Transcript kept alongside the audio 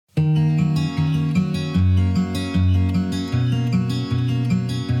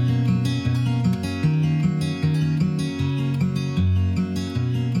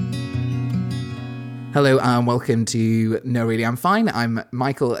Hello and welcome to No Really I'm Fine. I'm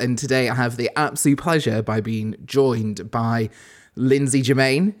Michael and today I have the absolute pleasure by being joined by Lindzi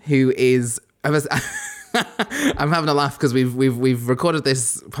Germain, who is... I'm having a laugh because we've recorded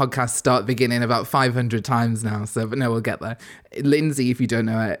this podcast start beginning about 500 times now, but no, we'll get there. Lindzi, if you don't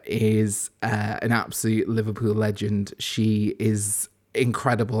know her, is an absolute Liverpool legend. She is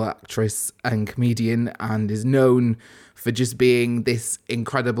incredible actress and comedian and is known for just being this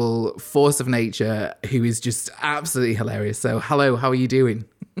incredible force of nature who is just absolutely hilarious. So hello, how are you doing?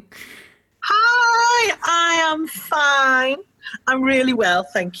 Hi, I am fine. I'm really well,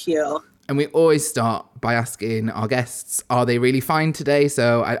 thank you. And we always start by asking our guests, are they really fine today?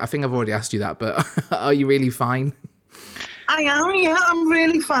 So I think I've already asked you that, but are you really fine? I am, yeah, I'm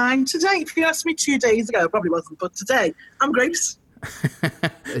really fine today. If you asked me 2 days ago, I probably wasn't, but today, I'm great.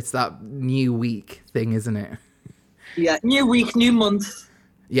 It's that new week thing, isn't it? Yeah, new week, new month.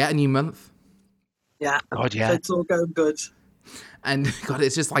 Yeah, a new month. Yeah. God, yeah. So it's all going good. And God,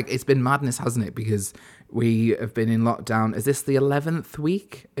 it's just like, it's been madness, hasn't it? Because we have been in lockdown. Is this the 11th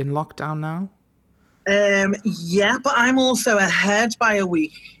week in lockdown now? Yeah, but I'm also ahead by a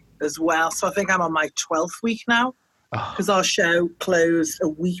week as well. So I think I'm on my 12th week now because our show closed a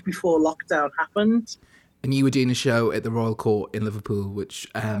week before lockdown happened. And you were doing a show at the Royal Court in Liverpool, which...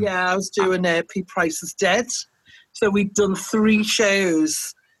 yeah, I was doing Pete Price is Dead. So we'd done 3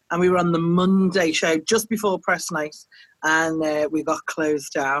 shows and we were on the Monday show just before press night and we got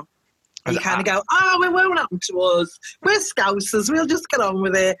closed down. You kind of go, it won't happen to us. We're Scousers. We'll just get on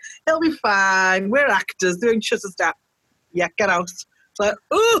with it. It'll be fine. We're actors. Doing shut us down. Yeah, get out. It's like,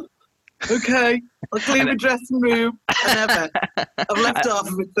 oh, okay. I'll clean the dressing room. Whatever. I've left half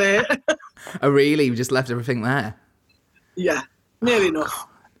of it there. Oh, really? You just left everything there? Yeah, nearly enough.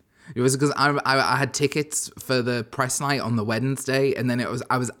 It was because I had tickets for the press night on the Wednesday, and then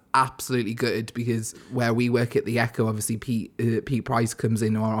I was absolutely gutted because where we work at the Echo, obviously Pete Price comes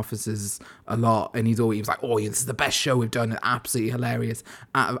into our offices a lot, and he was like, "Oh, this is the best show we've done, absolutely hilarious."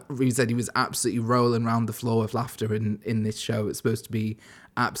 He said he was absolutely rolling around the floor with laughter in this show. It's supposed to be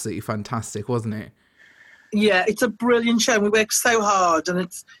absolutely fantastic, wasn't it? Yeah, it's a brilliant show. We work so hard, and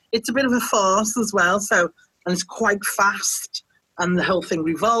it's a bit of a farce as well. So, and it's quite fast. And the whole thing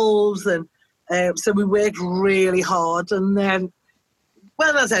revolves, and so we worked really hard. And then,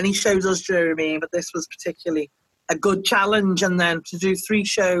 well, as any show does, do you know what I mean? But this was particularly a good challenge. And then to do 3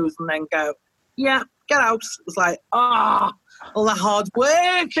 shows and then go, yeah, get out. It was like, all that hard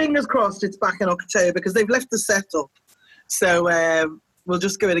work. Fingers crossed it's back in October because they've left the set up. So we'll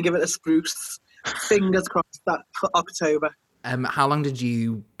just go in and give it a spruce. Fingers crossed that for October. How long did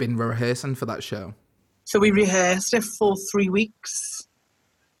you been rehearsing for that show? So we rehearsed it for 3 weeks.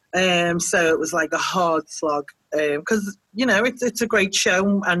 So it was like a hard slog. Because, it's a great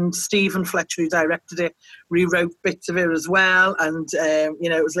show. And Stephen Fletcher, who directed it, rewrote bits of it as well. And,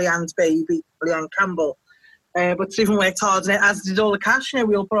 it was Leanne's baby, Leanne Campbell. But Stephen worked hard on it, as did all the cast.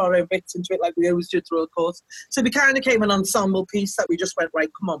 We all put our own bits into it like we always do at the Royal Court. So we kind of came an ensemble piece that we just went, right,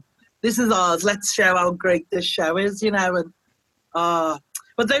 come on. This is ours. Let's show how great this show is, and...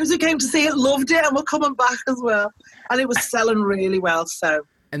 But those who came to see it loved it and were coming back as well. And it was selling really well, so...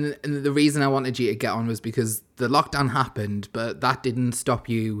 And the reason I wanted you to get on was because the lockdown happened, but that didn't stop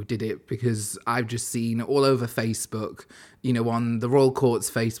you, did it? Because I've just seen all over Facebook, on the Royal Court's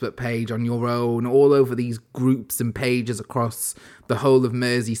Facebook page, on your own, all over these groups and pages across the whole of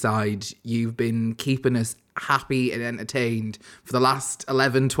Merseyside, you've been keeping us happy and entertained for the last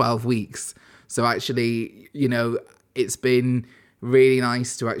 11, 12 weeks. So actually, it's been really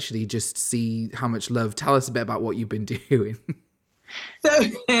nice to actually just see how much love. Tell us a bit about what you've been doing.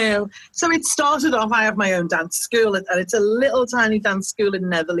 So it started off, I have my own dance school, and it's a little tiny dance school in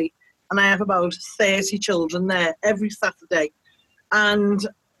Netherley, and I have about 30 children there every Saturday. And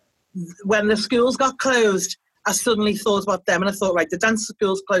when the schools got closed, I suddenly thought about them, and I thought, right, the dance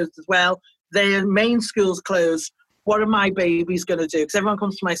school's closed as well, their main school's closed, what are my babies going to do? Because everyone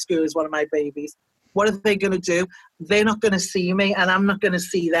comes to my school as one of my babies. What are they going to do? They're not going to see me, and I'm not going to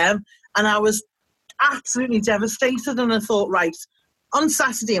see them. And I was absolutely devastated, and I thought, right, on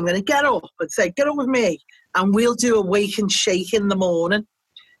Saturday, I'm going to get up and say, get up with me, and we'll do a wake and shake in the morning.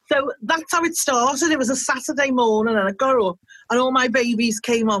 So that's how it started. It was a Saturday morning, and I got up, and all my babies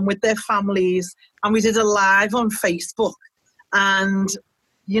came on with their families, and we did a live on Facebook. And,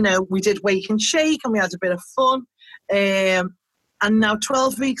 we did wake and shake, and we had a bit of fun. And now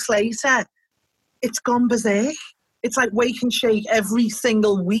 12 weeks later, it's gone berserk. It's like wake and shake every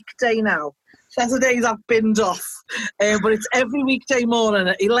single weekday now. Saturdays I've binned off, but it's every weekday morning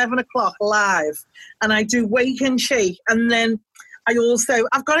at 11 o'clock live, and I do wake and shake, and then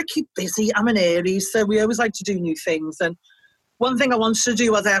I've got to keep busy. I'm an Aries, so we always like to do new things. And one thing I wanted to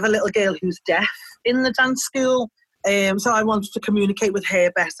do was I have a little girl who's deaf in the dance school. So I wanted to communicate with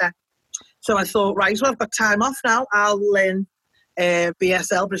her better. So I thought, right, well, I've got time off now. I'll learn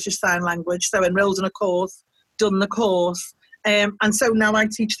BSL, British Sign Language. So enrolled in a course, done the course. And so now I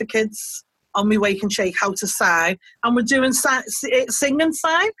teach the kids on my Wake and Shake how to sign. And we're doing sing and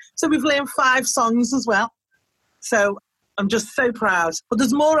sign. So we've learned 5 songs as well. So I'm just so proud. But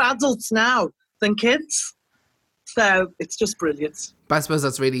there's more adults now than kids. So it's just brilliant. But I suppose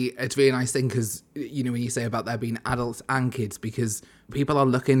it's really a nice thing because, you know, when you say about there being adults and kids, because people are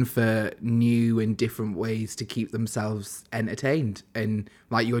looking for new and different ways to keep themselves entertained. And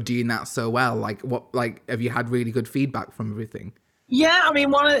like you're doing that so well. Like have you had really good feedback from everything? Yeah, I mean,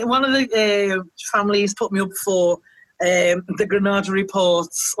 one of the families put me up for the Granada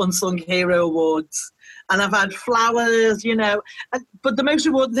Report's Unsung Hero Awards. And I've had flowers, you know. But the most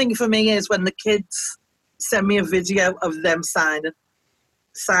rewarding thing for me is when the kids send me a video of them signing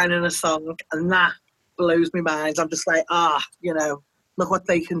a song, and that blows my mind. I'm just like, you know, look what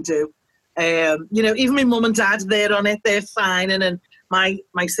they can do. You know, even my mum and dad, they're on it, they're signing, and my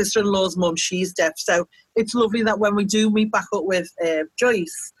sister-in-law's mum, she's deaf, so it's lovely that when we do meet back up with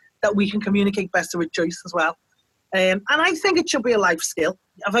Joyce, that we can communicate better with Joyce as well. And I think it should be a life skill.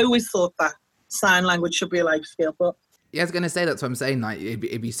 I've always thought that sign language should be a life skill, but yeah, I was going to say, that's what I'm saying. Like,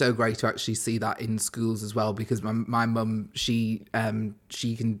 it'd be so great to actually see that in schools as well, because my mum, she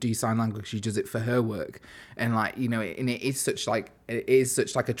can do sign language. She does it for her work, and like, you know, and it is such like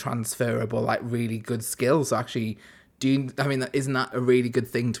a transferable, like, really good skill. So actually isn't that a really good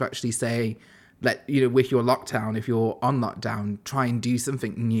thing to actually say? Let, you know, with your lockdown, if you're on lockdown, try and do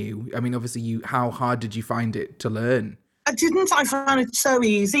something new. I mean, obviously, how hard did you find it to learn? I didn't. I found it so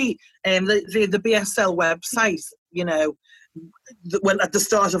easy. The BSL website, you know, when at the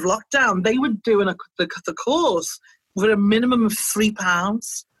start of lockdown, they were doing the course with a minimum of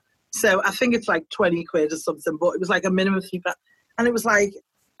 £3. So I think it's like 20 quid or something, but it was like a minimum of £3. And it was like,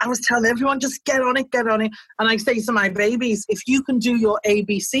 I was telling everyone, just get on it. And I say to my babies, if you can do your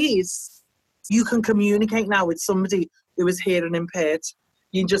ABCs, you can communicate now with somebody who is hearing impaired.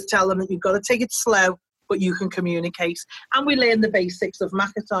 You can just tell them that you've got to take it slow, but you can communicate. And we learn the basics of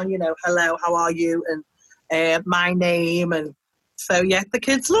Makaton, you know, hello, how are you? And my name. And so, yeah, the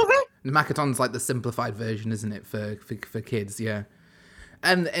kids love it. Makaton's like the simplified version, isn't it, for kids? Yeah.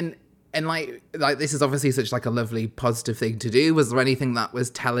 And like this is obviously such like a lovely positive thing to do. Was there anything that was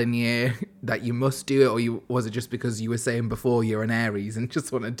telling you that you must do it, or was it just because you were saying before you're an Aries and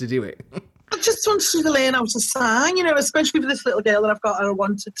just wanted to do it? I just wanted to learn how to sign, you know, especially for this little girl that I've got, and I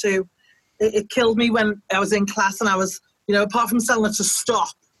wanted to. It killed me when I was in class and I was, you know, apart from telling her to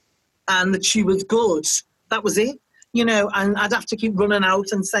stop and that she was good, that was it, you know, and I'd have to keep running out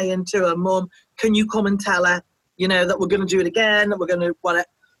and saying to her, Mum, can you come and tell her, you know, that we're going to do it again, that we're going to, whatever.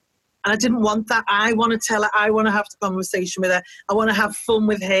 And I didn't want that. I want to tell her, I want to have the conversation with her. I want to have fun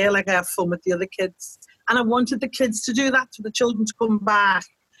with her like I have fun with the other kids. And I wanted the kids to do that, for the children to come back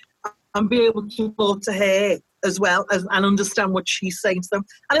and be able to talk to her as well and understand what she's saying to them.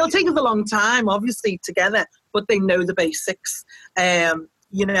 And it'll take us a long time, obviously, together, but they know the basics,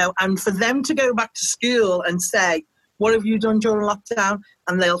 you know, and for them to go back to school and say, what have you done during lockdown?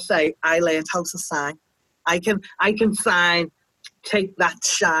 And they'll say, I learned how to sign. I can sign, Take That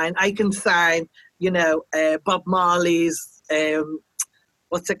Shine. I can sign, you know, Bob Marley's,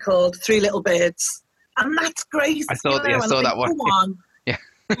 what's it called? Three Little Birds. And that's great. I saw that one. Come on. Yeah.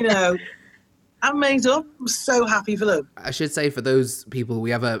 You know, I'm made up. I'm so happy for them. I should say, for those people,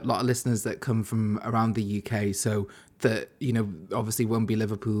 we have a lot of listeners that come from around the UK, so that, you know, obviously won't be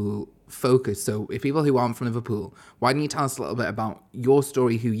Liverpool focused. So if people who aren't from Liverpool, why don't you tell us a little bit about your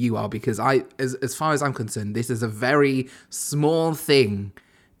story, who you are? Because as far as I'm concerned, this is a very small thing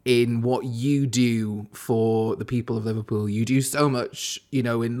in what you do for the people of Liverpool. You do so much, you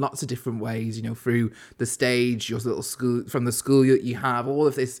know, in lots of different ways, you know, through the stage, your little school, from the school you have, all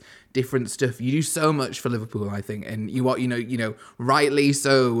of this different stuff. You do so much for Liverpool, I think, and you are, you know, rightly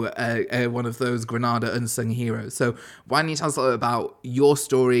so, one of those Granada unsung heroes. So why don't you tell us a little about your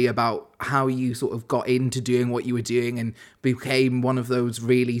story, about how you sort of got into doing what you were doing and became one of those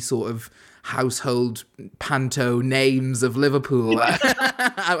really sort of household panto names of Liverpool.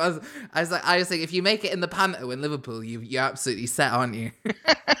 I was like, if you make it in the panto in Liverpool, you're absolutely set, aren't you?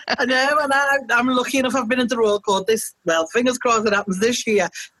 I know, and I'm lucky enough. I've been at the Royal Court fingers crossed it happens this year.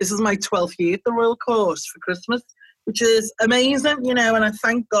 This is my 12th year at the Royal Court for Christmas, which is amazing, you know, and I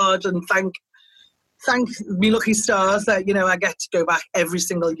thank God and thank thank me lucky stars that, you know, I get to go back every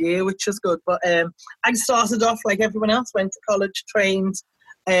single year, which is good. But I started off like everyone else, went to college, trained,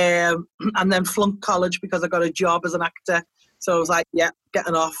 and then flunked college because I got a job as an actor. So I was like, yeah,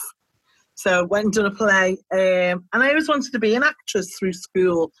 getting off. So went and done a play. And I always wanted to be an actress through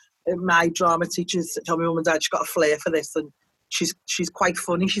school. My drama teachers told me, Mum and Dad, she's got a flair for this. And she's quite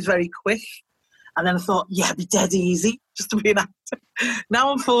funny. She's very quick. And then I thought, yeah, it'd be dead easy just to be an actor.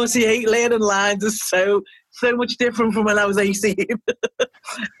 Now I'm 48, learning lines is so much different from when I was 18.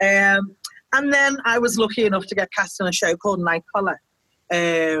 And then I was lucky enough to get cast in a show called Night Collar,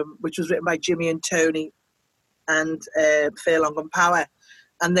 which was written by Jimmy and Tony and Fairlong and Power.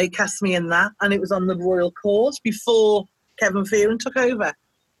 And they cast me in that. And it was on the Royal Court before Kevin Fearon took over.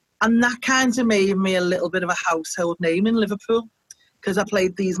 And that kind of made me a little bit of a household name in Liverpool, because I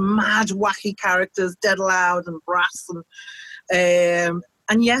played these mad, wacky characters, dead loud and brass.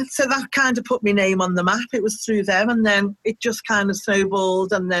 And yeah, so that kind of put my name on the map. It was through them. And then it just kind of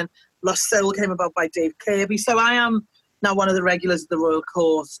snowballed. And then Lost Soul came about by Dave Kirby. So I am now one of the regulars of the Royal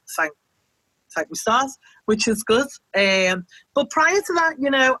Court, thank my stars, which is good. But prior to that, you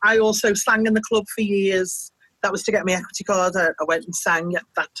know, I also sang in the club for years. That was to get my equity card. I went and sang. At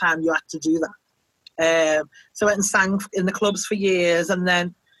that time, you had to do that. So I went and sang in the clubs for years, and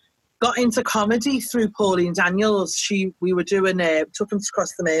then got into comedy through Pauline Daniels. We were doing Tuppence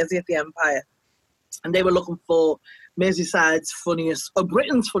Across the Mersey at the Empire, and they were looking for Merseyside's funniest, or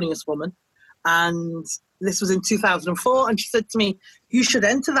Britain's funniest woman. And this was in 2004, and she said to me, you should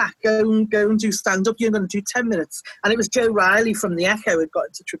enter that, go and do stand-up, you're going to do 10 minutes. And it was Joe Riley from The Echo who got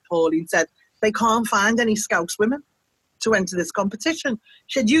in touch with Pauline and said, they can't find any Scouse women to enter this competition.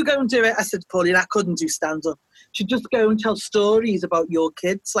 She said, you go and do it. I said, Pauline, I couldn't do stand-up. She'd just go and tell stories about your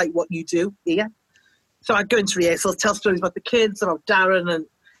kids, like what you do here. So I'd go into rehearsals, tell stories about the kids, about Darren, and,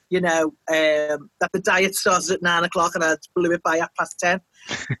 you know, that the diet started at 9 o'clock and I blew it by 10:30.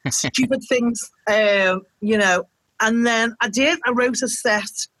 Stupid things, you know. And then I wrote a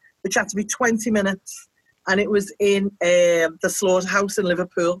set, which had to be 20 minutes. And it was in the Slaughterhouse in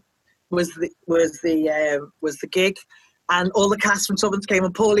Liverpool, was the gig. And all the cast from Tuppence came,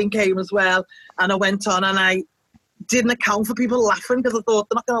 and Pauline came as well. And I went on, and I didn't account for people laughing because I thought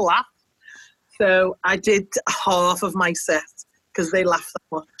they're not going to laugh. So I did half of my set because they laughed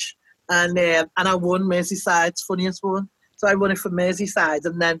that much. And I won Merseyside's funniest one. So I won it for Merseyside.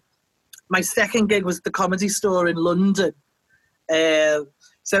 And then my second gig was the Comedy Store in London.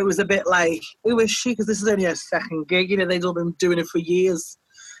 So it was a bit like, who is she? Because this is only her second gig. You know, they'd all been doing it for years.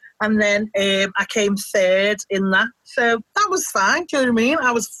 And then I came third in that. So that was fine, do you know what I mean?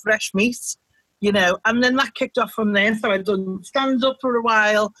 I was fresh meat, you know. And then that kicked off from there. So I'd done stand-up for a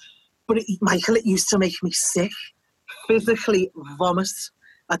while. But Michael, it used to make me sick, physically vomit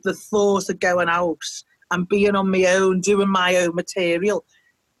at the thought of going out and being on my own, doing my own material.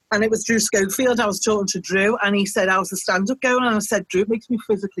 And it was Drew Schofield. I was talking to Drew, and he said, how's the stand-up going? And I said, Drew, it makes me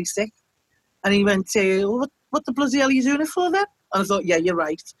physically sick. And he went, what the bloody hell are you doing it for then? And I thought, yeah, you're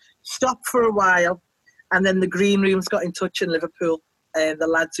right. Stopped for a while. And then the Green Rooms got in touch in Liverpool, the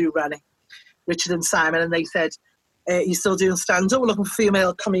lads who ran it, Richard and Simon, and they said, you're still doing stand-up? We're looking for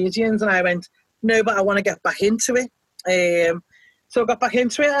female comedians. And I went, no, but I want to get back into it. So I got back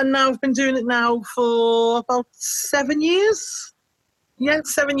into it, and now I've been doing it now for about 7 years. Yeah,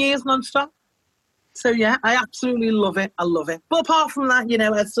 7 years non-stop. So, yeah, I absolutely love it. I love it. But apart from that, you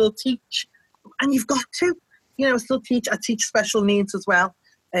know, I still teach. And you've got to. You know, I still teach. I teach special needs as well.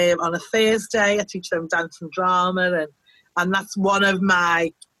 On a Thursday, I teach them dance and drama. And that's one of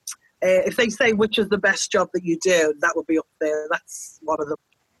my... if they say which is the best job that you do, that would be up there. That's one of them.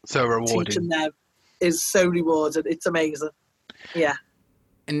 So rewarding. Teaching them is so rewarding. It's amazing. Yeah.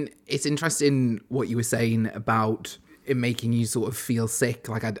 And it's interesting what you were saying about it making you sort of feel sick.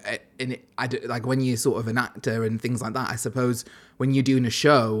 Like like when you're sort of an actor and things like that, I suppose when you're doing a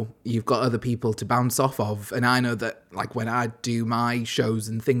show, you've got other people to bounce off of. And I know that like when I do my shows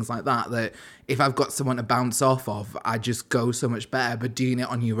and things like that, that if I've got someone to bounce off of, I just go so much better. But doing it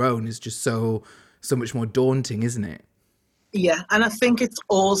on your own is just so much more daunting, isn't it? Yeah. And I think it's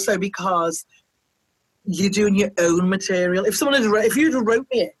also because you're doing your own material. If you'd have wrote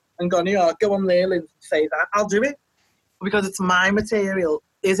me it and gone, yeah, go on there and say that, I'll do it. Because it's my material.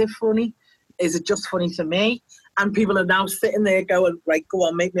 Is it funny? Is it just funny to me? And people are now sitting there going, right, go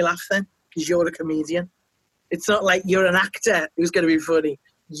on, make me laugh then, because you're a comedian. It's not like you're an actor who's going to be funny.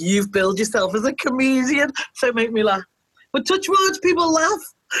 You've billed yourself as a comedian, so make me laugh. But touch words, people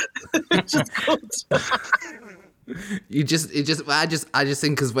laugh. It's just good. I just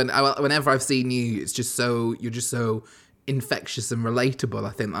think because whenever I've seen you, it's just so, you're just so infectious and relatable.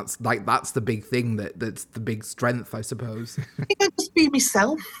 I think that's the big thing that's the big strength, I suppose. I think I just be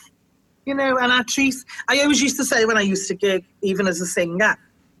myself, and I always used to say when I used to gig, even as a singer,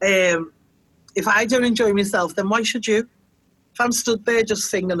 if I don't enjoy myself, then why should you? If I'm stood there just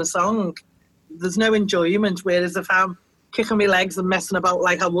singing a song, there's no enjoyment. Whereas if I'm kicking my legs and messing about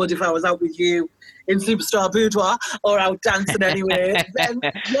like I would if I was out with you in Superstar Boudoir or out dancing anywhere, then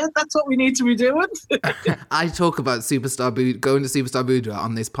yeah, that's what we need to be doing. I talk about going to Superstar Boudoir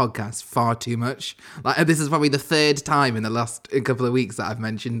on this podcast far too much. Like, this is probably the third time in the last couple of weeks that I've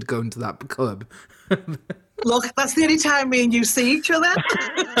mentioned going to that club. Look, that's the only time me and you see each other.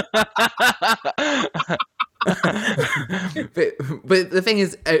 but the thing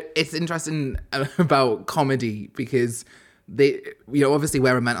is, it's interesting about comedy because obviously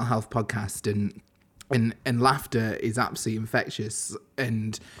we're a mental health podcast and laughter is absolutely infectious,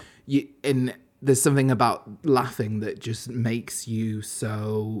 and there's something about laughing that just makes you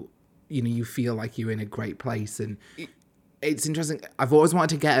so, you feel like you're in a great place. And it's interesting. I've always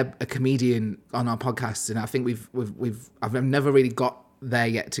wanted to get a comedian on our podcast, and I think I've never really got there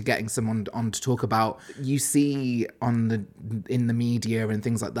yet to getting someone on to talk about. You see in the media and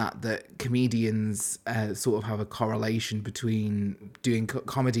things like that comedians sort of have a correlation between doing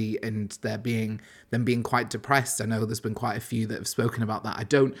comedy and them being quite depressed. I know there's been quite a few that have spoken about that.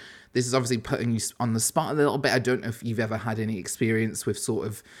 This is obviously putting you on the spot a little bit. I don't know if you've ever had any experience with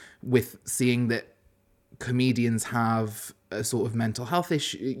seeing that comedians have a sort of mental health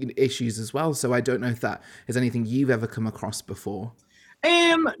issues as well. So I don't know if that is anything you've ever come across before.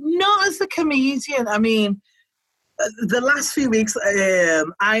 Not as a comedian. I mean, the last few weeks,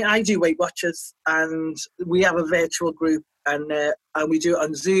 I do Weight Watchers, and we have a virtual group, and we do it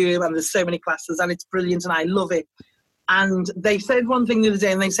on Zoom, and there's so many classes, and it's brilliant, and I love it. And they said one thing the other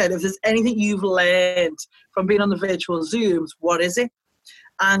day, and they said, if there's anything you've learned from being on the virtual Zooms, what is it?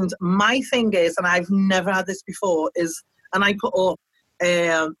 And my thing is, and I've never had this before, and I put up,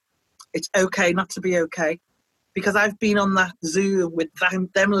 it's okay not to be okay. Because I've been on that Zoom with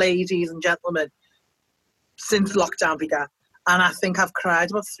them ladies and gentlemen since lockdown began. And I think I've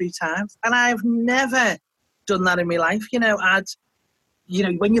cried about 3 times. And I've never done that in my life. When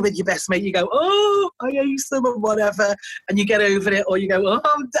you're with your best mate, you go, oh, I owe you some or whatever. And you get over it. Or you go, oh,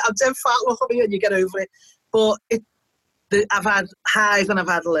 I'm dead fat, look at me, and you get over it. But I've had highs and I've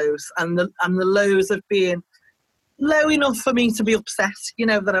had lows. And the lows have been low enough for me to be upset,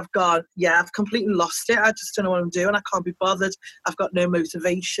 that I've gone, I've completely lost it. I just don't know what I'm doing. I can't be bothered. I've got no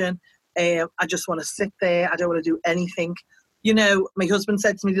motivation. I just want to sit there. I don't want to do anything. My husband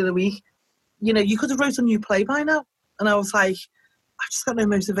said to me the other week, you could have wrote a new play by now. And I was like, I've just got no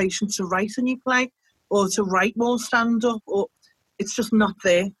motivation to write a new play or to write more stand-up, or it's just not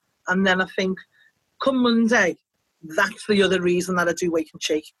there. And then I think come Monday, that's the other reason that I do Wake and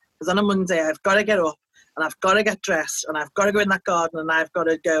Shake. Because on a Monday, I've got to get up, and I've got to get dressed, and I've got to go in that garden, and I've got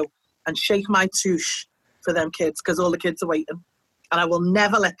to go and shake my touche for them kids, because all the kids are waiting, and I will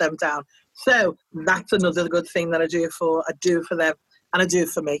never let them down. So that's another good thing that I do it for. I do it for them, and I do it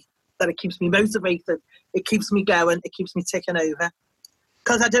for me. That it keeps me motivated, it keeps me going, it keeps me ticking over.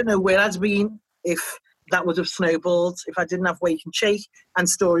 Because I don't know where I'd been if that would have snowballed, if I didn't have Wake and Shake and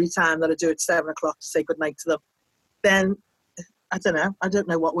story time that I do at 7 o'clock to say goodnight to them. Then, I don't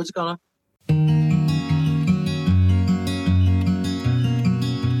know what was going on.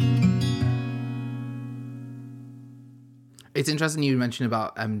 It's interesting you mentioned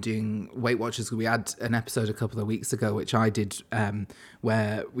about doing Weight Watchers. We had an episode a couple of weeks ago, which I did,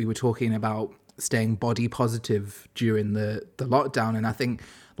 where we were talking about staying body positive during the lockdown. And I think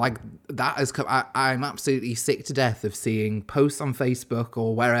like that has come, I'm absolutely sick to death of seeing posts on Facebook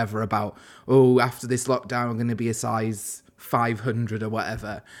or wherever about, after this lockdown, I'm going to be a size 500 or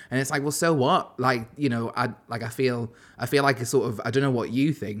whatever. And it's like, well, so what? Like, I feel like a sort of, I don't know what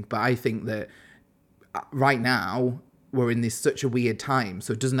you think, but I think that right now, we're in such a weird time,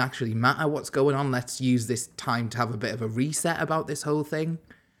 so it doesn't actually matter what's going on. Let's use this time to have a bit of a reset about this whole thing.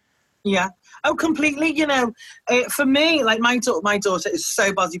 Yeah. Oh, completely. For me, like my daughter is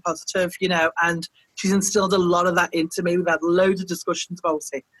so body positive, and she's instilled a lot of that into me. We've had loads of discussions about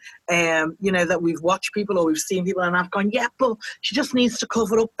it. That we've watched people or we've seen people, and I've gone, yeah, but she just needs to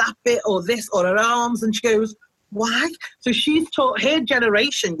cover up that bit or this or her arms. And she goes, why? So she's taught her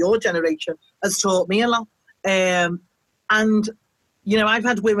generation, your generation, has taught me a lot. And, I've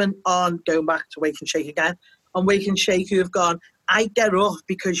had women on, going back to Wake and Shake again, on Wake and Shake who have gone, I get up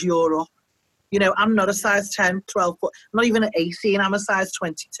because you're up. I'm not a size 10, 12, I'm not even an 18, I'm a size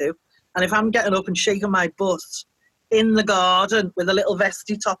 22. And if I'm getting up and shaking my butt in the garden with a little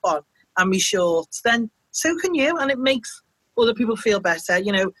vesty top on and my shorts, then so can you. And it makes other people feel better.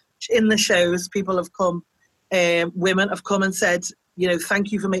 You know, in the shows, people have come, women have come and said, you know,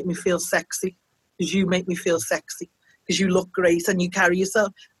 thank you for making me feel sexy, because you make me feel sexy, because you look great and you carry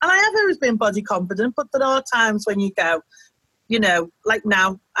yourself. And I have always been body confident, but there are times when you go, you know, like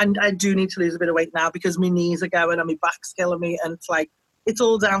now, and I do need to lose a bit of weight now because my knees are going and my back's killing me, and it's like, it's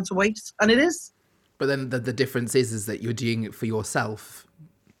all down to weight, and it is. But then the difference is that you're doing it for yourself.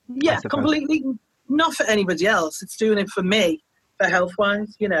 Yeah, completely. Not for anybody else. It's doing it for me, for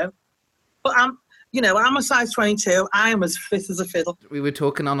health-wise, you know. But I'm a size 22. I am as fit as a fiddle. We were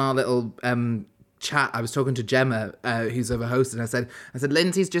talking on our little chat. I was talking to Gemma, who's over hosting. I said,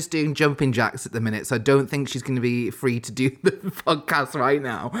 Lindsay's just doing jumping jacks at the minute, so I don't think she's going to be free to do the podcast right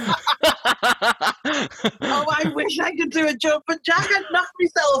now. Oh, I wish I could do a jumping jack and knock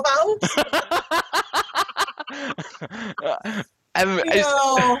myself out.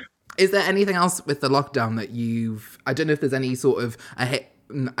 Is there anything else with the lockdown that I don't know if there's any sort of, I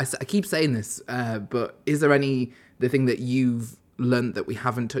keep saying this, but is there the thing that you've learned that we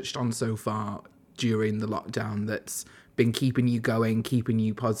haven't touched on so far during the lockdown that's been keeping you going, keeping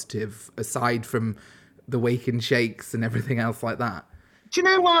you positive, aside from the wake and shakes and everything else like that? Do you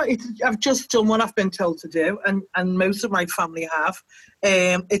know what? I've just done what I've been told to do, and most of my family have.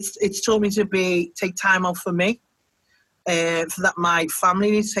 It's taught me to take time off for me, so that my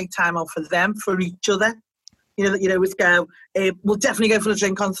family needs to take time off for them, for each other. You know, that you'd always go, we'll definitely go for a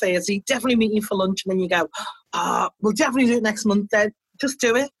drink on Thursday, definitely meet you for lunch, and then you go, we'll definitely do it next month then. Just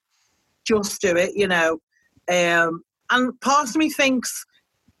do it. Just do it, you know. And part of me thinks,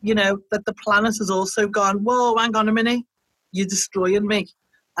 you know, that the planet has also gone, whoa, hang on a minute. You're destroying me,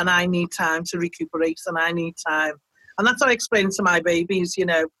 and I need time to recuperate, and I need time. And that's what I explain to my babies, you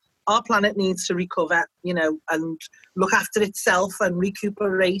know, our planet needs to recover, you know, and look after itself and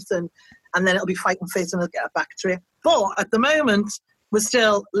recuperate, and then it'll be fighting fit and it'll get back to it. But at the moment, we're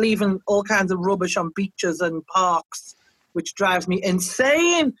still leaving all kinds of rubbish on beaches and parks, which drives me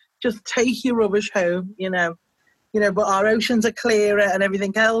insane. Just take your rubbish home, you know. You know, but our oceans are clearer and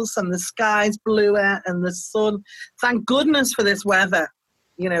everything else, and the sky's bluer and the sun. Thank goodness for this weather.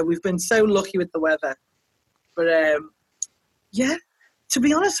 You know, we've been so lucky with the weather. But, yeah, to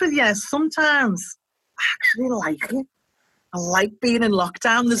be honest with you, sometimes I actually like it. I like being in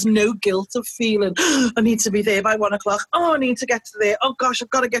lockdown. There's no guilt of feeling, I need to be there by 1 o'clock. Oh, I need to get to there. Oh, gosh, I've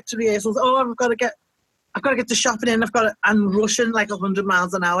got to get to rehearsals. Oh, I've got to get to shopping in. I'm rushing like 100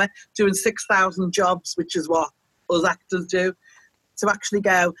 miles an hour, doing 6,000 jobs, which is what us actors do, to actually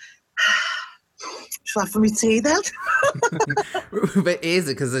go, shall I have for me tea then? But is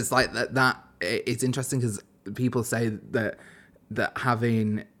it, because it's like that it's interesting because people say that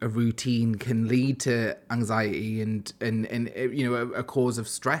having a routine can lead to anxiety and you know, a cause of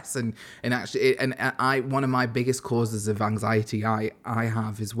stress, and actually one of my biggest causes of anxiety I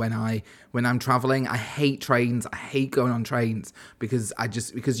have is when I'm traveling. I hate trains. I hate going on trains because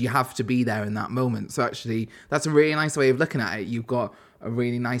you have to be there in that moment. So actually that's a really nice way of looking at it. You've got a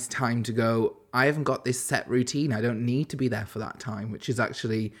really nice time to go, I haven't got this set routine. I don't need to be there for that time, which is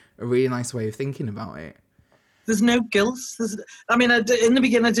actually a really nice way of thinking about it. There's no guilt. In the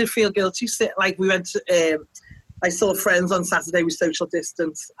beginning, I did feel guilty. Like we went to, I saw friends on Saturday with social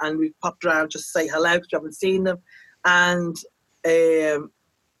distance, and we popped around just to say hello because you haven't seen them. And I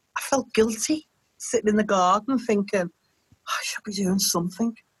felt guilty sitting in the garden thinking, I should be doing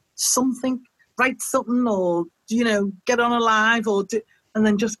something, write something, or, you know, get on a live, and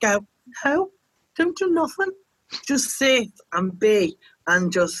then just go, no, don't do nothing. Just sit and be,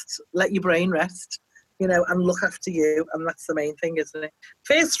 and just let your brain rest. You know, and look after you, and that's the main thing, isn't it?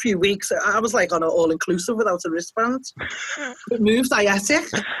 First few weeks, I was like on an all-inclusive without a wristband. It moves, I ate it.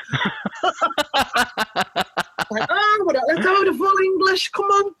 Like, let's go to full English. Come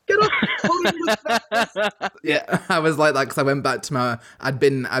on, get up. Full English. Yeah, I was like that because I went back to I'd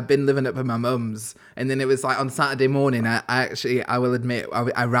been living up with my mum's, and then it was like on Saturday morning. I will admit,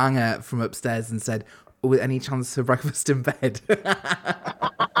 I rang her from upstairs and said, "Oh, any chance for breakfast in bed?"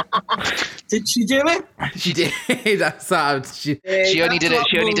 Did she do it? She did. She only did it.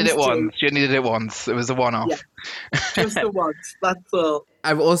 She only did it once. She only did it once. It was a one-off. Yeah. Just the once. That's all.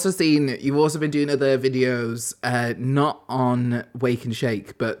 I've also seen you've also been doing other videos, not on Wake and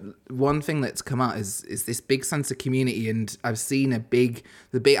Shake, but one thing that's come out is this big sense of community, and I've seen the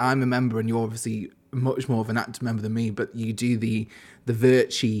bit I'm a member, and you're obviously much more of an active member than me, but you do the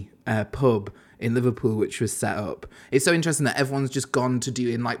Virtue pub in Liverpool, which was set up. It's so interesting that everyone's just gone to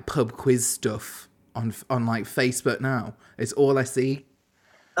doing like pub quiz stuff on like Facebook now. It's all I see.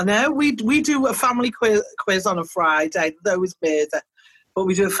 I know we do a family quiz on a Friday. Those murder, but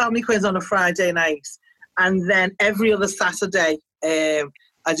we do a family quiz on a Friday night, And then every other Saturday,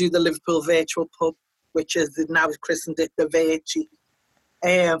 I do the Liverpool Virtual Pub, which is now christened it the Virtue.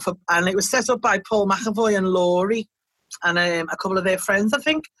 And it was set up by Paul McAvoy and Laurie and a couple of their friends, I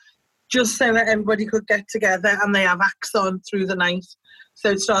think, just so that everybody could get together, and they have acts on through the night. So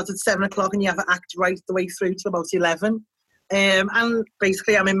it starts at 7 o'clock and you have an act right the way through to about 11. And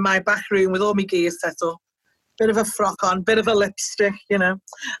basically I'm in my back room with all my gear set up, bit of a frock on, bit of a lipstick, you know.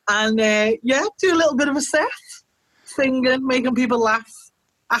 And do a little bit of a set, singing, making people laugh,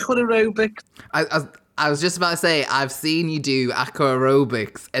 aqua aerobics. I was just about to say, I've seen you do aqua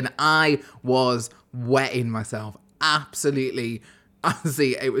aerobics and I was wetting myself. Absolutely.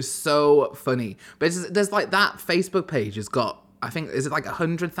 Honestly, it was so funny. But there's like that Facebook page has got, I think, is it like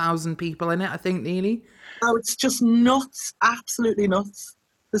 100,000 people in it, I think, nearly? Oh, it's just nuts. Absolutely nuts.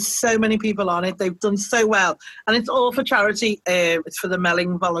 There's so many people on it. They've done so well. And it's all for charity. It's for the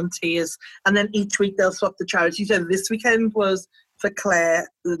Melling volunteers. And then each week they'll swap the charity. So this weekend was for Claire.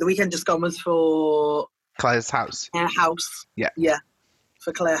 The weekend just gone was for Claire's house. House. Yeah. Yeah.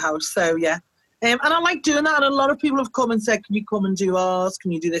 For Claire House. So, yeah. And I like doing that. And a lot of people have come and said, can you come and do ours?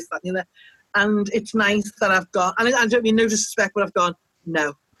 Can you do this, that, and the other? And it's nice that I've got, and I don't mean no disrespect, but I've gone,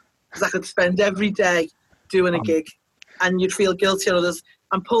 no. Because I could spend every day doing a gig. And you'd feel guilty on others.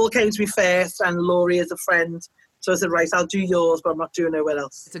 And Paul came to me first, and Laurie is a friend. So I said, right, I'll do yours, but I'm not doing nowhere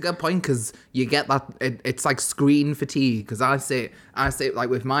else. It's a good point, because you get that, it's like screen fatigue, because I say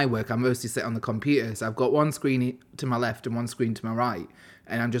like with my work, I mostly sit on the computer, so I've got one screen to my left and one screen to my right,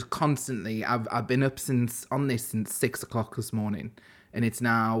 and I'm just constantly, I've been up since 6 o'clock this morning, and it's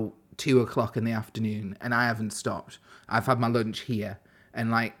now 2 o'clock in the afternoon, and I haven't stopped. I've had my lunch here, and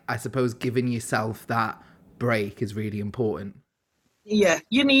like, I suppose giving yourself that break is really important. Yeah,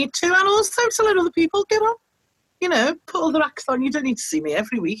 you need to, and also to let other people get on. You know, put other acts on. You don't need to see me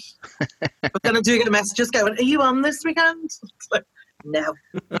every week. But then I do get messages going, are you on this weekend? It's like, no.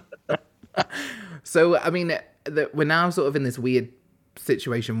 So, I mean, we're now sort of in this weird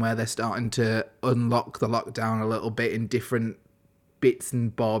situation where they're starting to unlock the lockdown a little bit in different bits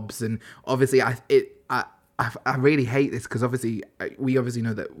and bobs. And obviously, I really hate this, because obviously, we obviously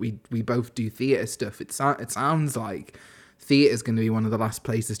know that we both do theatre stuff. It sounds like theatre is going to be one of the last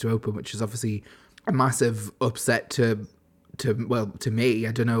places to open, which is obviously a massive upset to me.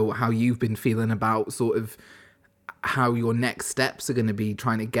 I don't know how you've been feeling about sort of how your next steps are going to be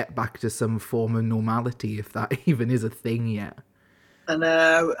trying to get back to some form of normality, if that even is a thing yet. And,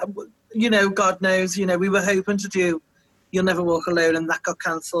 God knows, we were hoping to do You'll Never Walk Alone, and that got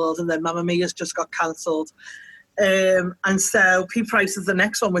cancelled, and then Mamma Mia's just got cancelled. And so P Price is the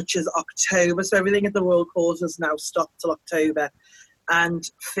next one, which is October. So everything at the Royal Court has now stopped till October. And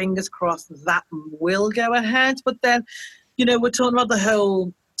fingers crossed that will go ahead. But then, we're talking about the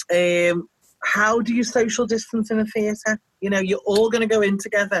whole, how do you social distance in a theatre? You're all going to go in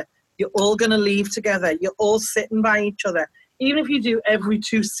together. You're all going to leave together. You're all sitting by each other. Even if you do every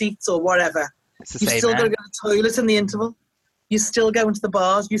 2 seats or whatever, you're still going to go to the toilet in the interval. You're still going to the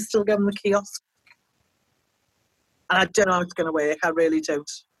bars. You're still going to the kiosk. And I don't know how it's going to work. I really don't.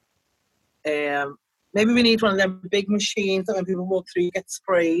 Maybe we need one of them big machines that when people walk through, you get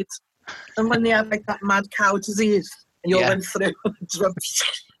sprayed. And when they have like that mad cow disease, and you all went through and just went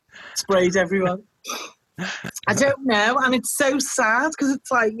sprayed everyone. I don't know. And it's so sad, because it's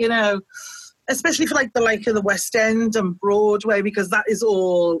like, especially for like the the West End and Broadway, because that is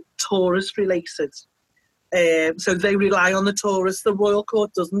all tourist related. So they rely on the tourists. The Royal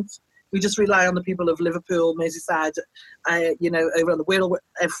Court doesn't. We just rely on the people of Liverpool, Merseyside, over on the Wirral,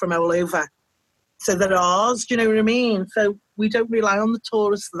 from all over. So they're ours, do you know what I mean? So we don't rely on the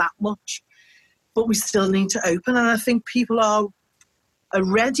tourists that much, but we still need to open. And I think people are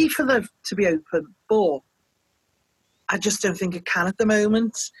ready for them to be open, but I just don't think it can at the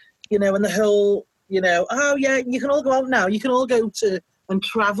moment. And the whole, oh yeah, you can all go out now. You can all go to and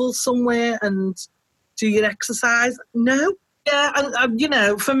travel somewhere and do your exercise. No. Yeah,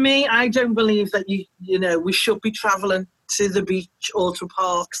 and for me, I don't believe that we should be travelling to the beach or to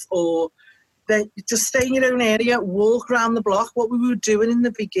parks, or just stay in your own area, walk around the block. What we were doing in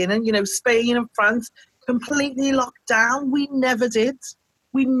the beginning, Spain and France completely locked down. We never did.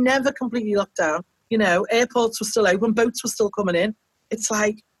 We never completely locked down. Airports were still open, boats were still coming in. It's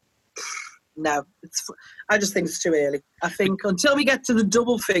like, no, I just think it's too early. I think until we get to the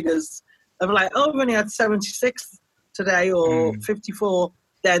double figures of like, oh, we only had 76 today or 54,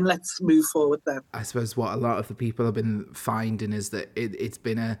 then let's move forward then. I suppose what a lot of the people have been finding is that it's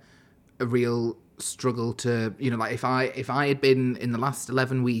been a real struggle to, like if I had been in the last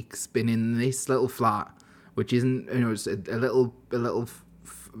 11 weeks been in this little flat, which isn't, it's a little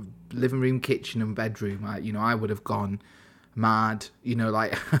living room, kitchen, and bedroom, I would have gone mad.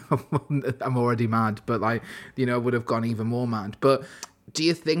 Like I'm already mad, but like I would have gone even more mad. But do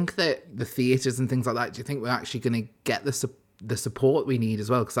you think that the theatres and things like that? Do you think we're actually going to get the support we need as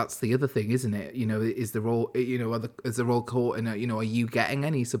well? Because that's the other thing, isn't it? Is the role is the role caught? And are you getting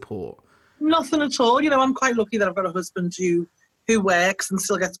any support? Nothing at all. I'm quite lucky that I've got a husband who works and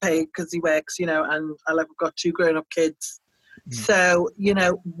still gets paid because he works. And I've got 2 grown-up kids. So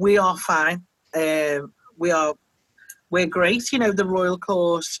we are fine. We're great. The Royal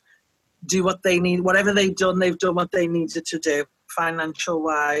Court do what they need. Whatever they've done what they needed to do, financial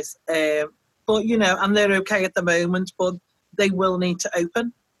wise. But and they're okay at the moment. But they will need to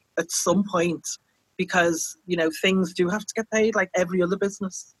open at some point because things do have to get paid like every other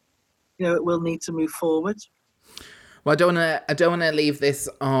business. It will need to move forward. Well, I don't want to leave this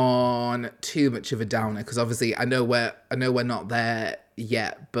on too much of a downer because obviously I know we're not there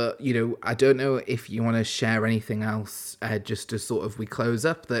yet, but I don't know if you want to share anything else just to sort of we close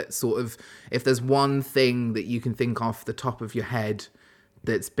up, that sort of if there's one thing that you can think off the top of your head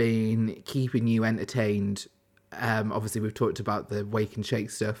that's been keeping you entertained. Obviously we've talked about the wake and shake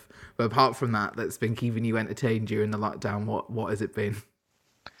stuff, but apart from that's been keeping you entertained during the lockdown, what has it been?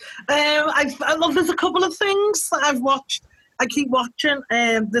 There's a couple of things that I've watched. I keep watching.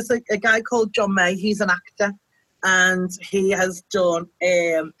 There's a guy called John May. He's an actor, and he has done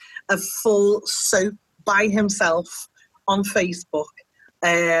a full soap by himself on Facebook.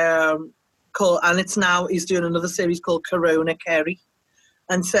 And he's doing another series called Corona Kerry.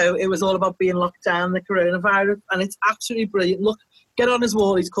 And so it was all about being locked down, the coronavirus, and it's absolutely brilliant. Look, get on his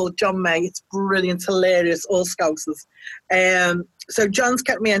wall. He's called John May. It's brilliant, hilarious, all Scousers. So John's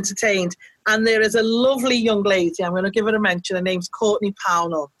kept me entertained. And there is a lovely young lady, I'm going to give her a mention. Her name's Courtney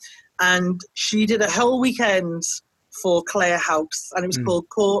Pownell. And she did a whole weekend for Clare House. And it was called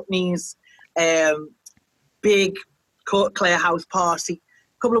Courtney's Big Clare House Party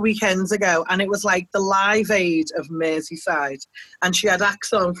a couple of weekends ago. And it was like the Live Aid of Merseyside. And she had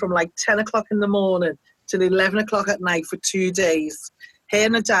acts on from like 10 o'clock in the morning till 11 o'clock at night for 2 days. Her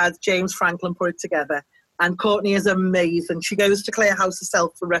and her dad, James Franklin, put it together. And Courtney is amazing. She goes to Clare House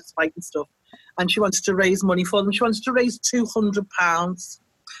herself for respite and stuff. And she wanted to raise money for them. She wanted to raise £200.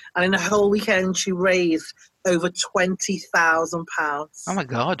 And in a whole weekend, she raised over £20,000. Oh, my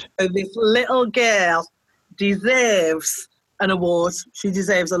God. So this little girl deserves an award. She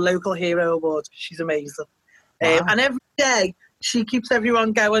deserves a local hero award. She's amazing. Wow. And every day, she keeps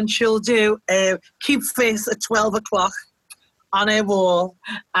everyone going. She'll do Keep Fit at 12 o'clock on her wall.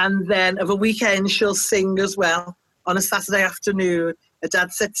 And then of a weekend, she'll sing as well. On a Saturday afternoon, her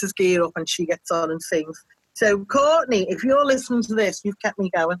dad sets his gear up and she gets on and sings. So, Courtney, if you're listening to this, you've kept me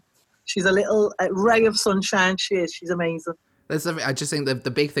going. She's a little ray of sunshine. She is. She's amazing. I just think that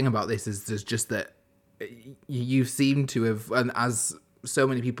the big thing about this is there's just that you seem to have, and as so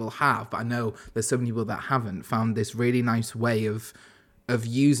many people have, but I know there's so many people that haven't, found this really nice way of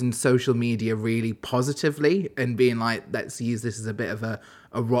using social media really positively and being like, let's use this as a bit of a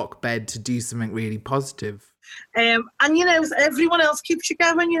rock bed to do something really positive. And, everyone else keeps you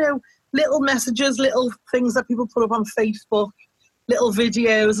going, little messages, little things that people put up on Facebook, little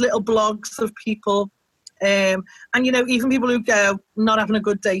videos, little blogs of people. And, even people who go, not having a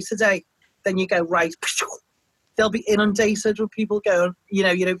good day today, then you go, right, they'll be inundated with people going,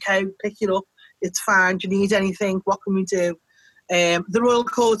 you're okay, pick it up, it's fine, do you need anything, what can we do? The Royal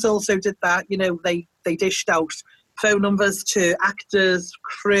Court also did that. They dished out phone numbers to actors,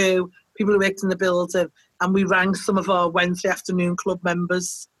 crew, people who worked in the building, and we rang some of our Wednesday afternoon club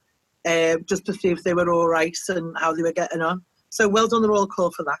members just to see if they were all right and how they were getting on. So well done, the Royal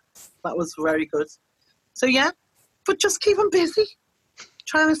Court, for that. That was very good. So yeah, but just keep them busy.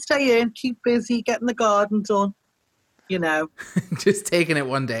 Trying to stay in, keep busy, getting the garden done, Just taking it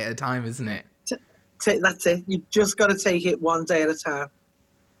one day at a time, isn't it? That's it. You just got to take it one day at a time.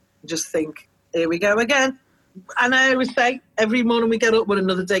 Just think, here we go again. And I always say, every morning we get up, we're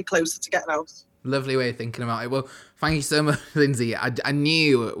another day closer to getting out. Lovely way of thinking about it. Well, thank you so much, Lindzi. I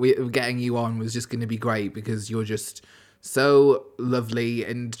knew getting you on was just going to be great because you're just so lovely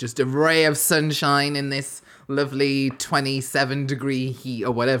and just a ray of sunshine in this lovely 27-degree heat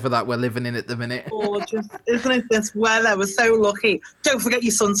or whatever that we're living in at the minute. Gorgeous. Isn't it this weather? We're so lucky. Don't forget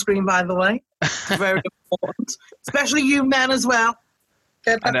your sunscreen, by the way. It's very important. Especially you men as well.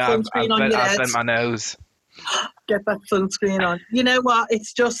 Get that sunscreen on your head. I've bent my nose. Get that sunscreen on. You know what?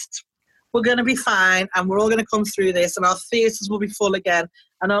 It's just, we're going to be fine and we're all going to come through this and our theatres will be full again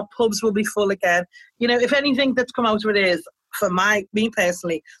and our pubs will be full again. If anything that's come out of it is, for me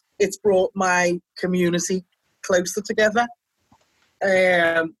personally, it's brought my community closer together.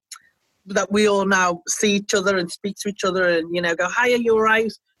 that we all now see each other and speak to each other and, you know, go, hi, are you all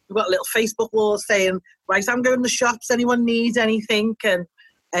right? We've got a little Facebook wall saying, right, I'm going to the shops, anyone needs anything?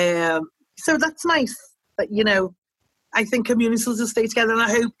 And so that's nice that, you know, I think communities will stay together. And I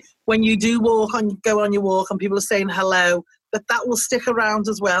hope when you do go on your walk and people are saying hello, that will stick around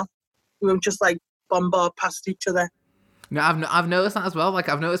as well. We won't just like bombard past each other. No, I've noticed that as well. Like,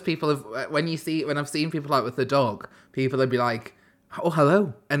 I've noticed people have, when I've seen people out with the dog, people would be like, oh,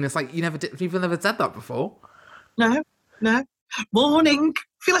 hello. And it's like, people never said that before. No. Morning.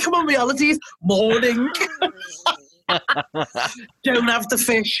 I feel like I'm on realities. Morning. Don't have to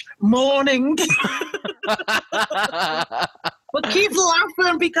fish. Morning. But keep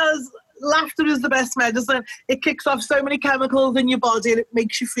laughing, because laughter is the best medicine. It kicks off so many chemicals in your body and it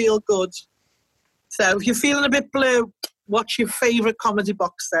makes you feel good. So if you're feeling a bit blue, watch your favourite comedy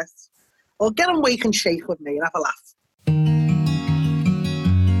box set. Or get on Wake and Shake with me and have a laugh.